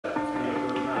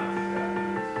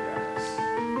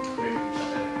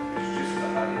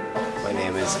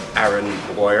is Arann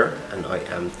Maguire and I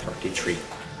am 33.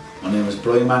 My name is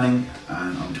Brian Manning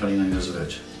and I'm 29 years of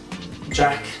age.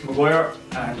 Jack Maguire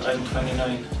and I'm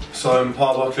 29. So I'm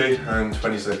Paul Buckley and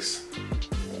 26.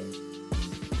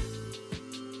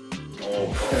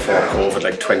 Before COVID,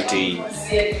 like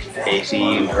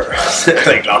 2018 or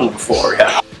like long before,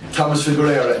 yeah. Thomas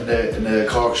Figueroa in the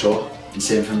Cork show in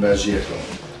St. Finbarr's Club,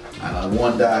 and I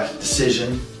won that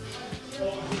decision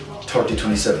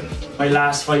 30-27. My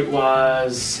last fight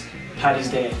was Paddy's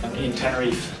Day in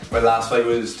Tenerife. My last fight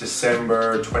was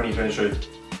December 2023.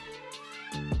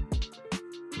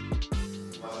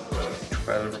 12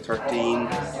 or 13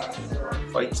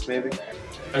 fights maybe.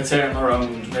 I'd say I'm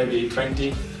around maybe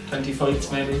 20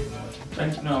 fights maybe.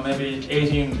 20, no, maybe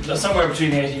 18, somewhere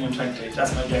between 18 and 20,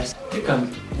 that's my guess. I think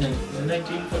I'm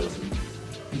 19 fights.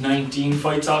 19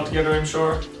 fights altogether, I'm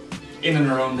sure. In and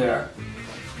around there.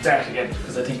 That again,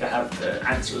 because I think I have the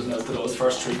answers now to those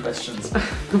first three questions.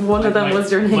 One of them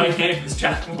was your name. My name is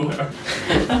Jack Maguire.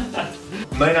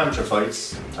 9 amateur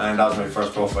fights, and that was my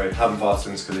first pro fight. Haven't fought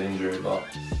since because of injury, but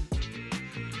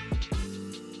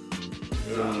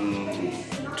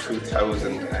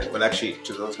 2000, well actually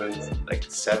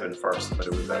 2007 first, but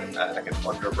it was like an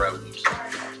underground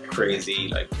crazy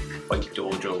like fight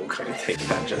dojo kind of thing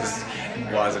that just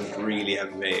wasn't really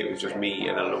MMA. It was just me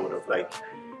and a load of like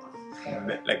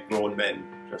grown men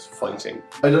just fighting.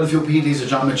 I done a few PTs with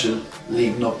John Mitchell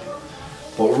leading up,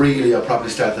 but really I probably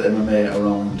started MMA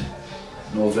around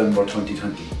November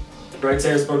 2020. I'd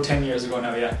say it was about 10 years ago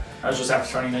now, yeah. I was just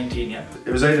after 2019, yeah.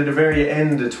 it was either the very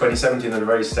end of 2017 or the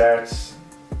very start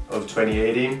of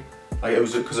 2018. Like, it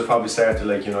was because I probably started,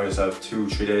 like, you know yourself,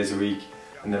 2-3 days a week,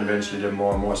 and then eventually did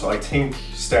more and more. So I think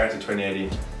started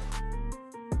 2018.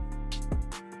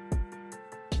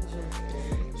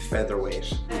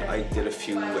 Featherweight. I did a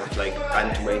few at like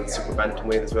bantamweight, super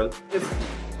bantamweight as well.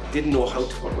 Didn't know how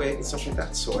to put weight and stuff like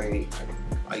that, so I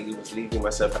was leaving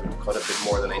myself and cut a bit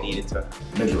more than I needed to.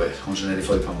 Middleweight,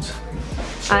 185 pounds.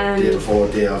 So And day before,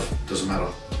 day off, doesn't matter.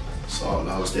 So I'll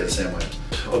always stay the same way.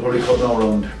 I'll probably cut now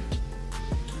around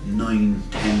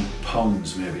 9-10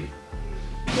 pounds maybe.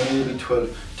 Maybe 12,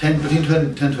 10, between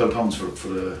 10-12 pounds for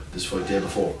this fight day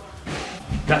before.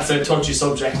 That's a touchy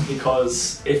subject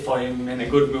because if I'm in a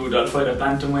good mood I'll fight at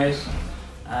bantamweight,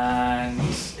 and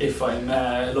if I'm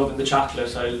loving the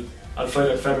chocolate I'll fight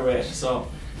at featherweight, so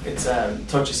it's a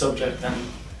touchy subject and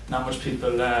not much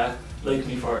people like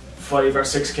me for it. 5 or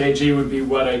 6 kg would be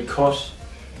what I'd cut,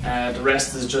 the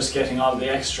rest is just getting all the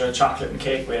extra chocolate and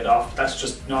cake weight off. That's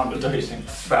just normal dieting.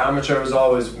 For amateur, it was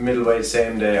always middleweight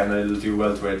same day, and I'll do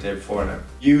welterweight the day before now.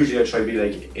 Usually I try to be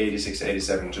like 86,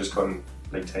 87, just cutting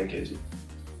like 10 kg.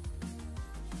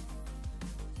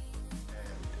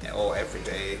 Oh, every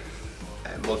day,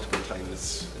 multiple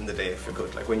times in the day if you're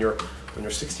good. Like when you're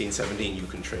 16, 17, you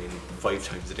can train 5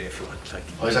 times a day if you want. Like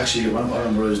I was actually, I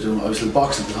remember I was still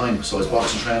boxing at the time, so I was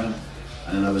boxing training,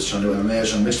 and then I was trying to do MMA, I was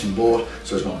trying to mix them both,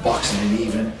 so I was going boxing in the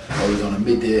evening, I would have done a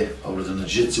midday, I would have done a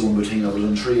jiu-jitsu in between, I would have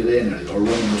done 3 a day nearly, or 1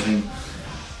 in between.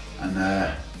 And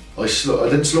I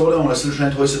didn't slow down, I still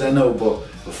train twice a day now, but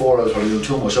before I was probably doing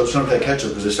too much. I was trying to play catch up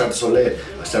because I started so late.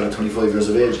 I started at 25 years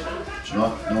of age, you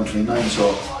know, now I'm 29,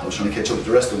 so I was trying to catch up with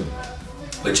the rest of them,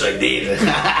 which I did.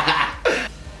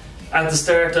 At the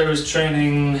start I was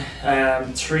training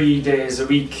 3 days a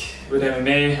week with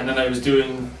MMA, and then I was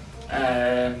doing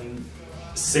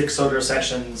 6 other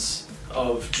sessions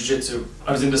of jiu-jitsu.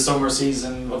 I was in the summer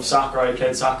season of soccer, I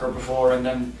played soccer before, and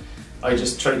then I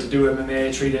just tried to do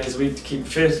MMA 3 days a week to keep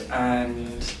fit,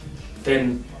 and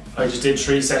then I just did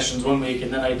 3 sessions one week,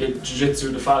 and then I did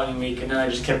jiu-jitsu the following week, and then I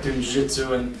just kept doing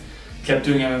jiu-jitsu and kept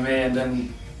doing MMA, and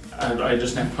then I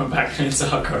just never went back in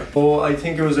soccer. Oh, I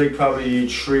think it was like probably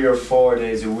 3 or 4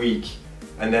 days a week,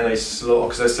 and then I slowed,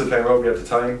 because I was still playing rugby at the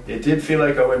time. It did feel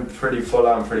like I went pretty full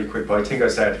on pretty quick, but I think I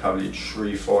started probably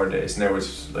 3-4 days, and now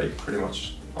it's like pretty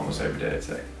much almost every day I'd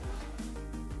say.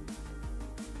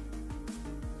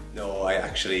 no, I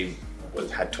actually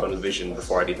had tunnel vision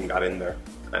before I'd even got in there,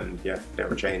 and yeah,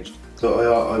 never changed. So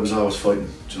I was always fighting,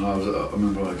 you know, I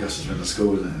remember, I guess I was in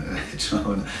school, you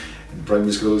know, in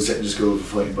primary school, secondary school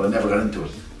for fighting, but I never got into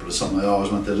it. But it's something I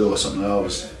always wanted to do, it was something I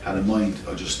always had in mind.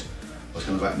 I was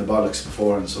kind of back in the bollocks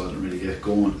before, and so I didn't really get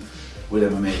going with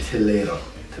MMA till later,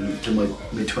 till my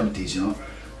mid-20s, you know.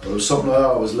 But it was something I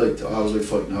always liked. I always liked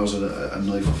fighting. I was a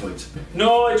knife for fights.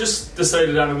 No, I just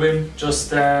decided on a whim. Just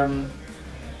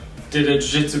did a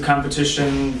jiu-jitsu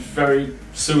competition very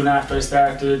soon after I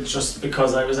started, just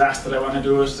because I was asked that I want to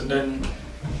do it, and then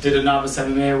did a novice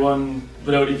MMA one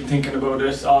without even thinking about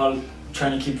it, all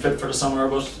trying to keep fit for the summer.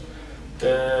 But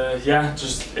yeah,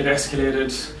 just it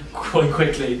escalated quite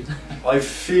quickly. I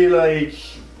feel like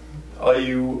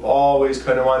I always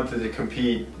kind of wanted to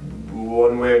compete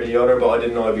one way or the other, but I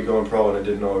didn't know I'd be going pro, and I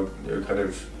didn't know it would kind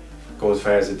of go as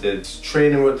far as it did.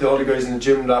 Training with the other guys in the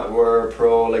gym that were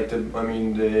pro, like the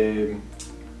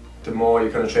more you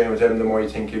kind of train with them, the more you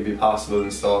think it'd be possible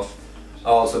and stuff.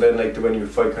 Also then, like when you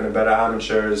fight kind of better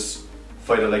amateurs,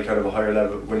 fight at like kind of a higher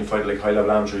level, when you fight like high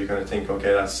level amateur, you kind of think,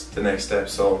 okay, that's the next step.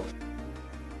 So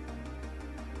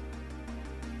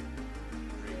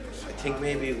I think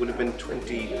maybe it would have been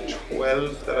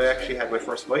 2012 that I actually had my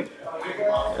first fight,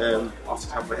 off the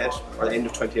top of my head, or the end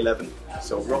of 2011,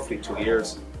 so roughly 2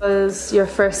 years. What was your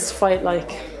first fight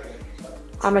like?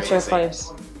 Amateur fight?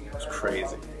 It was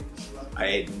crazy. I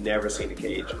had never seen a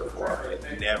cage before. I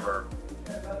had never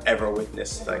ever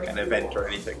witnessed like an event or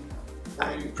anything.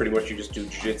 And pretty much you just do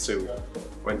jiu-jitsu,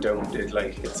 went down, did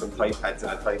like hit some Thai pads in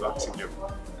a Thai boxing gym,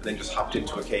 and then just hopped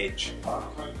into a cage.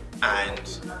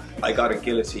 And I got a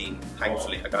guillotine,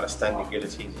 thankfully. I got a standing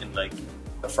guillotine in like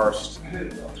the first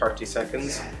 30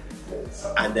 seconds.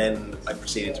 And then I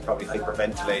proceeded to probably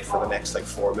hyperventilate for the next like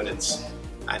 4 minutes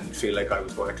and feel like I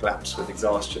was going to collapse with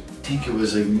exhaustion. I think it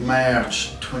was like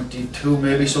March 22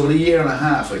 maybe, so a year and a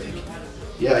half I think.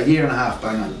 Yeah, a year and a half,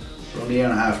 bang on. Around a year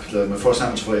and a half, my first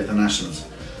amateur fight at the Nationals.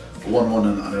 I won one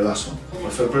and the last one. I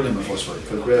felt brilliant my first fight, I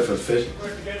felt great, I felt fit.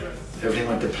 Everything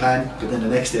went to plan, but then the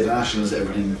next day at the Nationals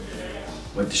everything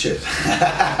went to shit.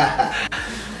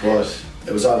 But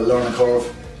it was all a learning curve.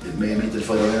 It made me the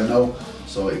fighter I am now.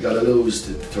 So you gotta lose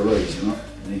to rise, you know?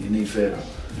 You need failure.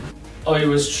 I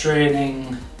was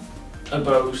training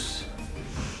about,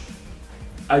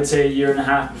 I'd say, a year and a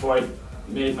half before I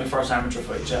made my first amateur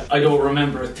fight. Yeah. I don't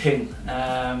remember a thing.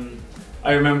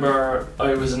 I remember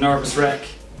I was a nervous wreck.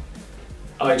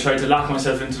 I tried to lock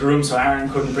myself into the room so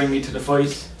Arann couldn't bring me to the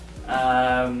fight.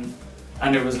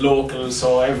 And it was local,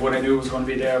 so everyone I knew was going to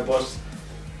be there, but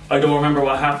I don't remember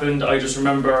what happened. I just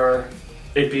remember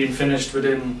it being finished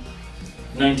within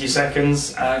 90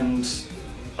 seconds, and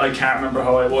I can't remember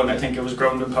how I won. I think it was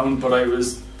ground and pound, but I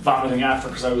was vomiting after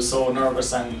because I was so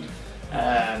nervous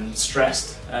and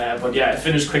stressed. But yeah, it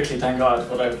finished quickly, thank God,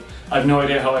 but I've no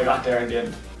idea how I got there in the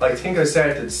end. I think I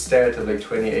started at the start of like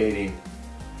 2018,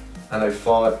 and I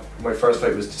fought, my first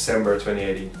fight was December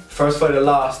 2018. First fight I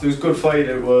lost. It was a good fight,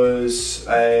 it was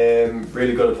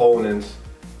really good opponent.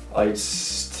 I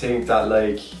think that,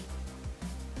 like,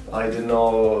 I don't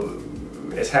know,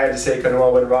 it's hard to say kind of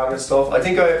what went wrong and stuff. I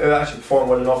think I actually performed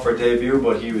well enough for a debut,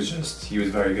 but he was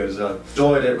very good as well.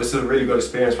 Enjoyed it, it was still a really good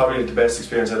experience, probably the best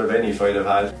experience out of any fight I've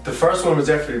had. The first one was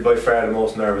definitely by far the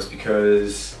most nervous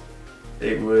because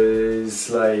it was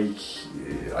like,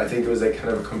 I think it was like kind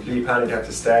of a complete panic at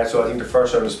the start, so I think the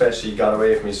first round especially got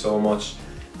away from me so much,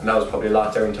 and that was probably a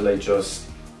lot down to like just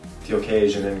the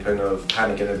occasion and kind of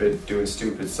panicking a bit, doing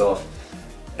stupid stuff.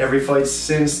 Every fight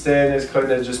since then has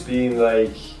kind of just been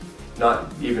like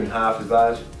not even half as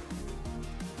bad.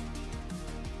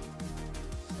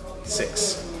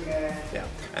 6. Yeah,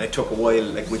 and it took a while,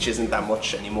 like, which isn't that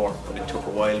much anymore, but it took a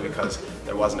while because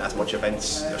there wasn't as much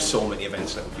events. There's so many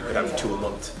events now. You could have 2 a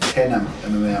month. 10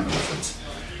 MMA amateur fights.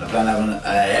 I plan having a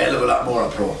hell of a lot more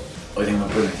at pro. I think I'm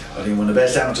brilliant. I think one of the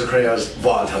best amateur careers of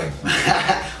all time.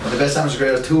 One of the best amateur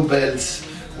careers, 2 belts,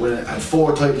 had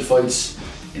 4 title fights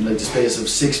in like the space of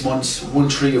 6 months, won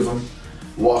 3 of them.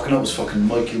 Walking up was fucking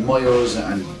Michael Myers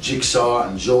and Jigsaw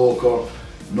and Joker.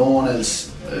 No one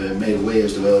else made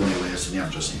waves the way I made waves in the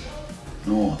amateur scene.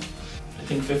 No one. I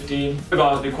think 15. I've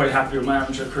always been quite happy with my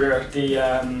amateur career.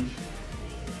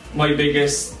 My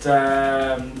biggest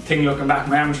thing looking back at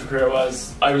my amateur career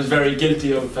was I was very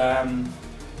guilty of,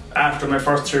 after my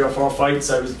first 3 or 4 fights,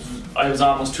 I was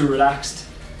almost too relaxed.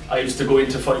 I used to go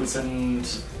into fights and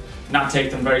not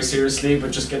take them very seriously,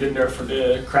 but just get in there for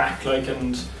the crack, like,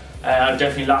 and I've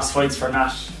definitely lost fights for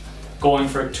not going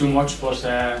for it too much, but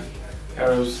it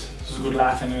was a good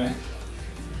laugh anyway.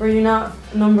 Were you not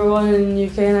 #1 in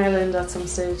UK and Ireland at some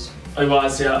stage? I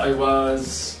was, yeah. I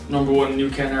was #1 in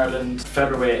UK and Ireland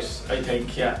featherweight, I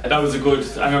think, yeah. That was a good,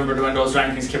 I remember when those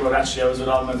rankings came out, actually I was with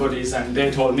all my buddies and they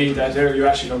told me that you're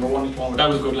actually #1 at the moment. That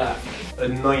was a good laugh.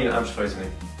 9 amateur fights, I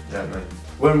think. Yeah, 9.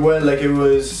 Went well, like, it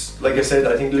was, like I said,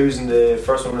 I think losing the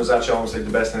first one was actually almost like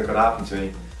the best thing that could happen to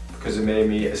me, because it made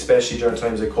me, especially during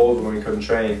times like COVID when we couldn't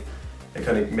train, it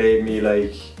kind of made me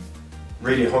like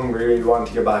really hungry, really wanted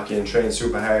to get back in, train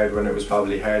super hard when it was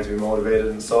probably hard to be motivated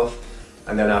and stuff.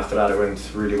 And then after that it went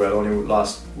really well. Only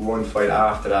lost 1 fight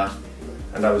after that,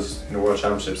 and that was in the World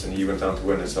Championships, and he went on to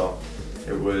win it, so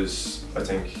it was, I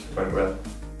think, went well.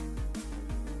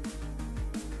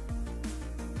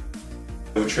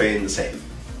 I would train the same.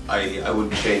 I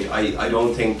wouldn't change. I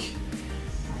don't think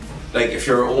like if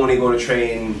you're only going to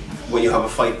train when you have a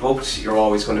fight booked, you're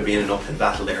always going to be in an uphill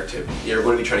battle there too. You're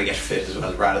going to be trying to get fit as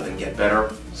well rather than get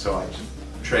better. So I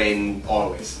train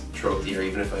always throughout the year,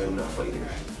 even if I'm not fighting.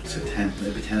 So 10,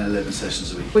 maybe 10 or 11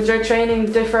 sessions a week. Would your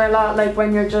training differ a lot, like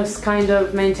when you're just kind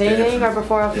of maintaining or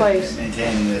before a fight?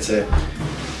 Maintaining, let's say.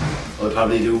 I'll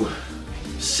probably do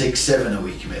 6, 7 a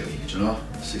week maybe, do you know?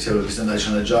 6, 7, because then I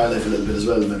try to enjoy life a little bit as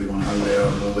well, maybe go on holiday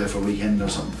or go away for a weekend or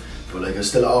something. But like I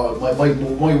still,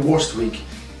 my worst week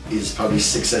is probably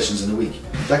 6 sessions in a week.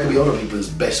 That could be other people's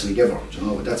best week ever, do you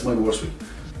know? But that's my worst week.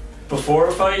 Before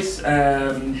a fight,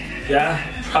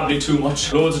 yeah, probably too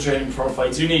much. Loads of training before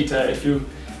fights. You need to, if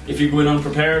you go in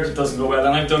unprepared, it doesn't go well.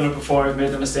 And I've done it before. I've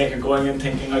made the mistake of going in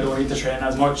thinking I don't need to train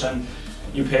as much, and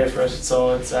you pay for it.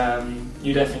 So it's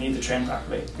you definitely need to train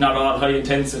properly. Not all high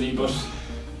intensity, but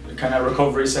kind of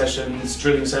recovery sessions,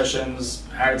 drilling sessions,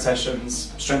 hard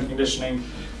sessions, strength conditioning.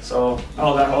 So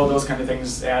all those kind of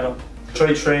things, they add up.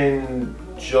 Try train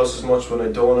just as much when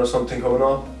I don't have something coming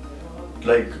up.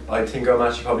 Like, I think I'm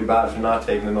actually probably bad for not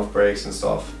taking enough breaks and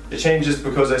stuff. It changes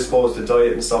because I suppose the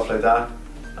diet and stuff like that,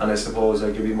 and I suppose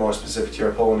I could be more specific to your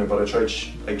opponent, but I try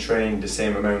to train the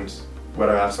same amount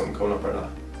whether I have something coming up or not.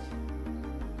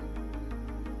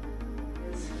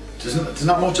 There's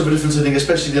not much of a difference, I think,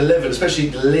 especially the level, especially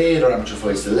the later amateur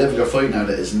fights. The level you're fighting at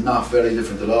is not very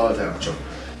different at all to amateur.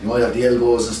 You might have the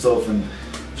elbows and stuff, and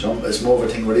it's more of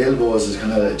a thing where the elbows is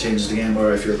kind of changes the game,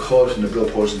 where if you're cut and the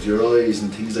blood pours into your eyes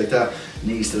and things like that,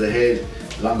 knees to the head,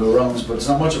 longer rounds, but it's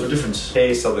not much of a difference.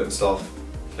 Pace of it and stuff.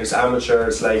 Like, it's amateur,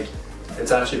 it's like,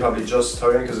 it's actually probably just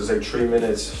tiring because it's like 3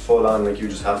 minutes full on, like you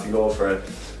just have to go for it.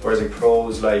 Whereas like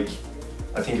pros, like,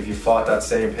 I think if you fought that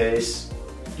same pace,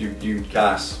 you'd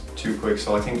gas too quick.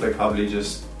 So I think like probably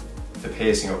just the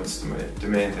pacing of it's the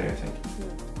main thing, I think.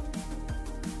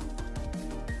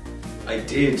 I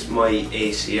did my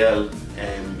ACL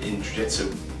in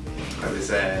Jiu-Jitsu. I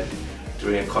was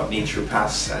doing a cut knee through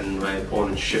pass, and my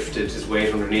opponent shifted his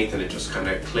weight underneath and it just kind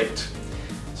of clicked.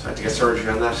 So I had to get surgery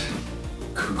on that.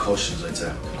 Concussions, I'd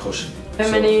say. Concussion.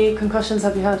 How many concussions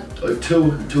have you had? I have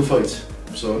two fights.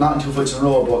 So not in 2 fights in a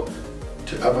row, but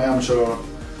at my amateur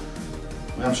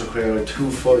career, I had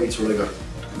 2 fights where I got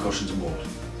concussions in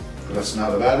both. But that's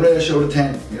not a bad ratio to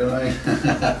 10, you know what I mean?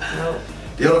 No.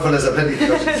 The other fellas have plenty of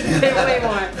concussions. Way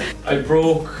more. I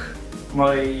broke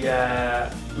my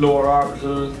lower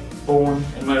orbital bone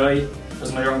in my eye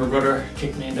because my younger brother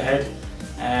kicked me in the head,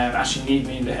 actually kneed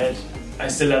me in the head. I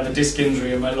still have a disc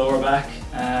injury in my lower back.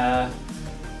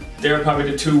 They're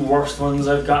probably the 2 worst ones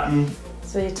I've gotten.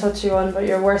 So you touched on, but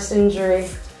your worst injury?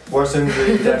 Worst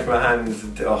injury, death from my hand,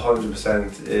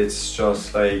 100%. It's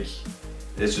just like,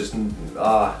 it's just,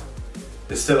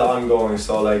 it's still ongoing,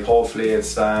 so like hopefully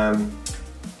it's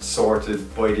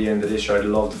sorted by the end of this year. I'd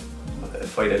love to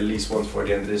fight at least once before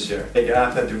the end of this year. Like, it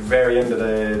happened at the very end of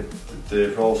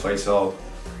the pro fight, so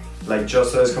like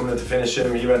just as I was coming in to finish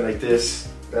him, he went like this,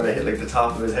 then I hit like the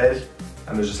top of his head,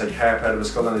 and there's just like hair part of his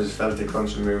skull, and I just felt it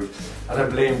crunch and move. And I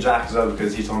blame Jack as well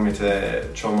because he told me to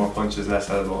throw more punches, less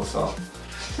elbows, so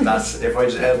that's, if I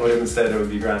just elbowed him instead, it would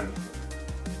be grand.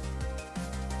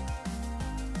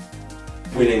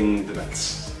 Winning the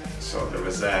belts. So there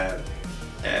was an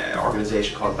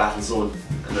organisation called Battle Zone,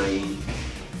 and I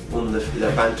won the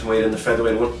bantamweight and the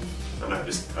featherweight one, and I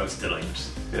was delighted.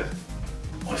 Yeah.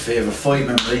 My favourite fight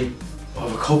memory, I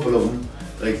have a couple of them.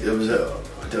 Like, there was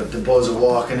the buzz of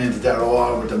walking into that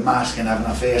wall with the mask and having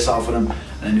a face off with him,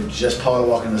 and then just Paul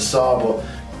walking the saw. But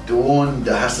the one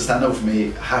that has to stand out for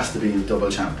me has to be the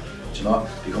double champ. Do you know,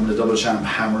 becoming the double champ,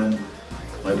 hammering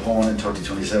my opponent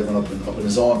 30-27 up in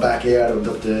his own backyard,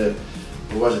 up to,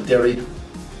 where was it, Derry,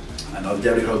 and all the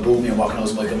Derry crowd booed me and walking out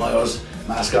as Michael Myers,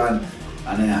 mask on,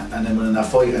 and then winning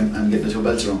that fight and getting the 2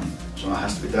 belts around me. So that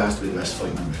has to be the best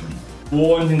fight memory for me.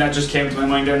 One thing that just came to my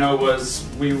mind there now was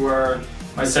we were,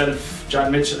 myself,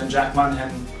 John Mitchell and Jack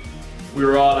Monaghan, we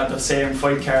were all at the same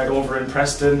fight card over in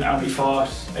Preston, and we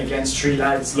fought against 3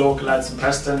 lads, local lads in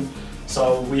Preston.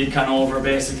 So we had gone over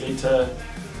basically to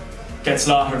get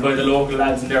slaughtered by the local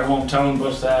lads in their hometown,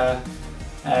 but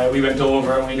we went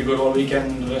over and we had a good old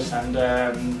weekend of it,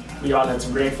 and we all had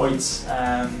some great fights.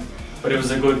 But it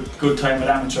was a good time at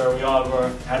amateur. We all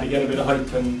had to get a bit of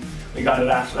hype, and we got it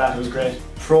after that. It was great.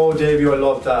 Pro debut, I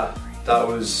loved that. That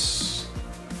was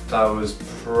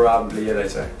probably it, I'd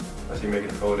say. I think making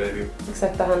a pro debut.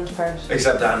 Except the hand part.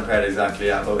 Except the hand part, exactly,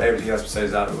 yeah. But everything else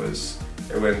besides that, it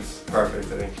went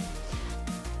perfect, I think.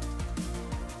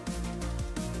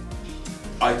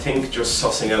 I think just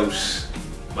sussing out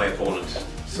my opponent.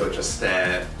 So just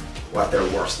what they're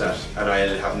worst at, and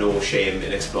I'll have no shame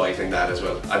in exploiting that as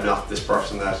well. I'm not this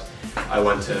person that I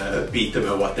want to beat them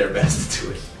at what they're best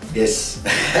at. Yes.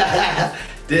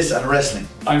 This and wrestling.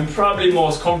 I'm probably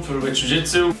most comfortable with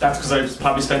jiu-jitsu. That's because I've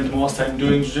probably spent the most time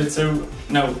doing jiu-jitsu.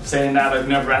 Now, saying that, I've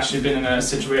never actually been in a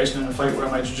situation in a fight where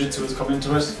my jiu-jitsu has come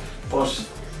into it, but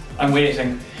I'm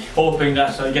waiting, hoping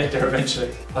that I'll get there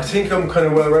eventually. I think I'm kind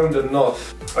of well-rounded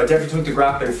enough. I definitely took the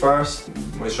grappling first.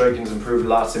 My striking's improved a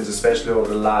lot since, especially over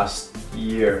the last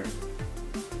year,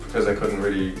 because I couldn't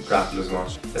really grapple as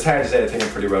much. It's hard to say. I think I'm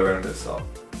pretty well-rounded, so.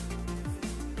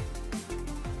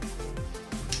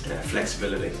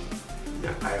 Flexibility.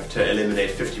 Yeah, I have to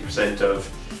eliminate 50%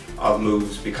 of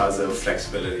moves because of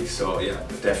flexibility, so yeah,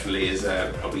 it definitely is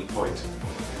a weak point.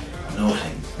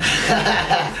 Nothing.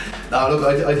 No, look,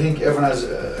 I think everyone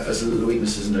has little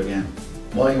weaknesses in their game.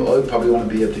 Mine, I probably want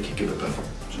to be able to kick a bit better,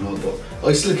 you know, but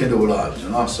I still can do a lot, you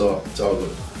know, so it's all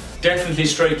good. Definitely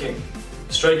striking.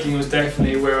 Striking was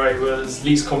definitely where I was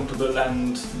least comfortable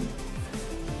and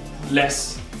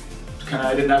less,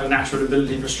 I didn't have a natural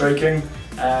ability for striking.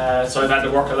 So I've had to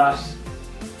work a lot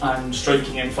on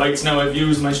striking in fights. Now I've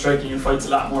used my striking in fights a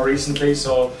lot more recently,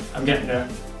 so I'm getting there.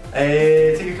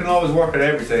 I think you can always work at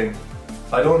everything.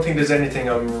 I don't think there's anything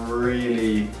I'm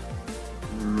really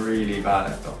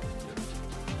bad at though.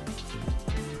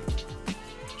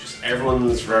 Just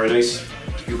everyone's very nice.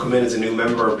 If you come in as a new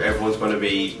member, everyone's going to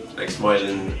be like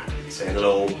smiling, saying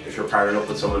hello. If you're partnered up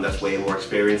with someone that's way more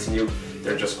experienced than you,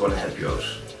 they're just going to help you out.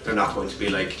 They're not going to be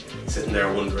like sitting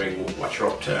there wondering what you're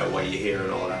up to, why you're here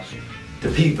and all that.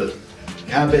 The people,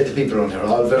 can't beat the people around here,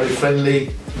 all very friendly,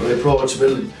 very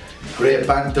approachable, great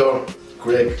banter,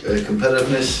 great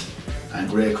competitiveness and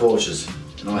great coaches.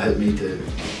 You know, helped me to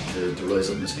rise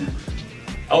up in this game.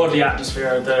 Oh, the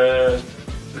atmosphere, the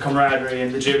camaraderie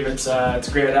in the gym, it's a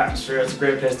great atmosphere, it's a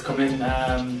great place to come in.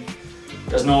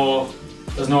 There's no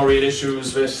real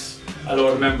issues with a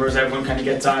lot of members, everyone kind of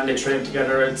gets on, they train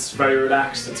together, it's very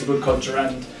relaxed, it's a good culture,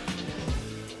 and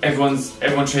everyone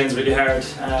trains really hard.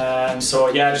 So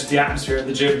yeah, just the atmosphere of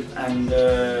the gym and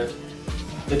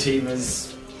the team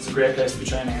is a great place to be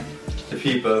training in. The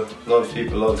people, love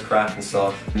the crack and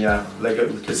stuff. Yeah, like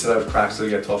we can still have cracks, so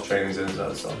we get tough trainings in as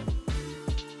well, so.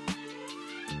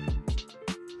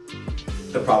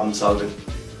 The problem solving.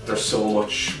 There's so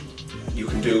much you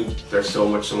can do, there's so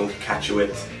much someone can catch you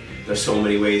with. There's so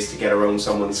many ways to get around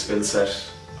someone's skill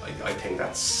set. I think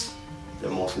that's the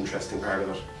most interesting part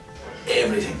of it.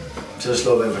 Everything. Just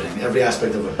love everything, every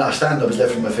aspect of it. Now, stand-up is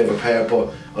definitely my favourite part,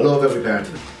 but I love every part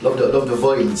of it. Love the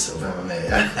violence of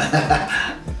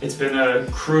MMA. It's been a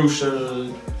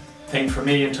crucial thing for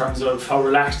me in terms of how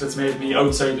relaxed it's made me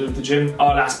outside of the gym.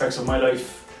 All aspects of my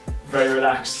life, very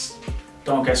relaxed,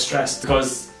 don't get stressed,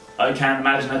 because I can't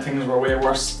imagine that things were way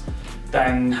worse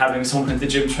than having someone at the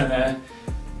gym trying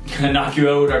to knock you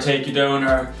out or take you down,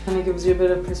 or And it gives you a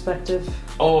bit of perspective.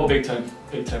 oh, big time,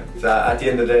 big time. At the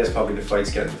end of the day, it's probably the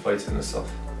fights, getting the fights in and stuff.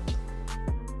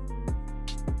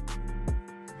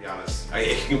 To be honest,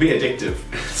 it can be addictive.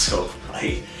 So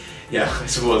I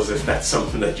suppose if that's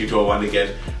something that you don't want to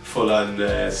get full on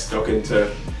stuck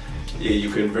into, you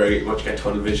can very much get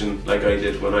tunnel vision like I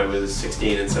did when I was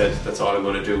 16 and said that's all I'm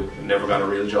going to do. Never got a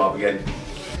real job again.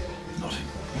 Nothing.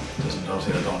 There's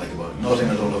nothing I don't like about it. Nothing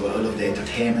I don't love about it. I love the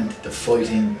entertainment, the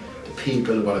fighting, the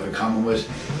people, what I have in common with.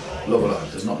 Love it all.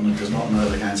 There's nothing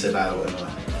that I can't say bad about it.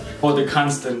 Oh, the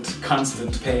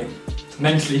constant pain,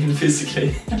 mentally and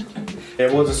physically.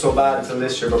 It wasn't so bad until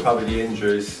this year, but probably the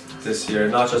injuries this year.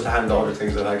 Not just to handle other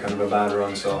things that I had kind of a bad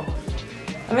run, so.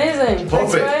 Amazing.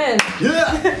 Thanks, Ryan.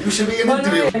 Yeah, you should be in an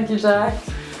interview. Thank you, Jack.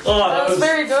 Oh, That was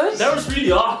very good. That was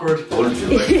really awkward.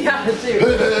 Yeah,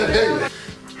 dude.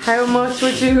 How much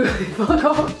would you fuck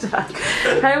off, Jack?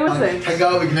 How was it? Thank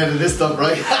God we can edit this stuff,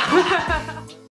 right?